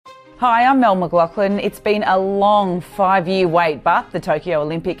Hi, I'm Mel McLaughlin. It's been a long 5-year wait, but the Tokyo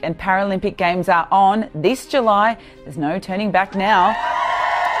Olympic and Paralympic Games are on this July. There's no turning back now.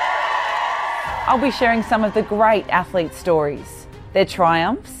 I'll be sharing some of the great athlete stories, their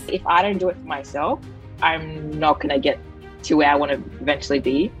triumphs. If I don't do it for myself, I'm not going to get to where I want to eventually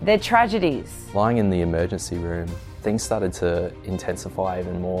be. Their tragedies. Lying in the emergency room, things started to intensify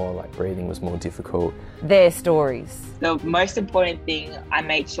even more, like breathing was more difficult. Their stories. The most important thing I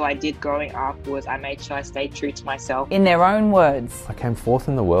made sure I did growing up was I made sure I stayed true to myself. In their own words. I came fourth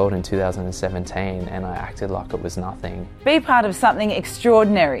in the world in 2017 and I acted like it was nothing. Be part of something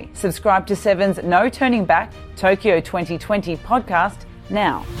extraordinary. Subscribe to Seven's No Turning Back Tokyo 2020 podcast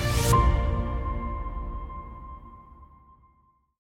now.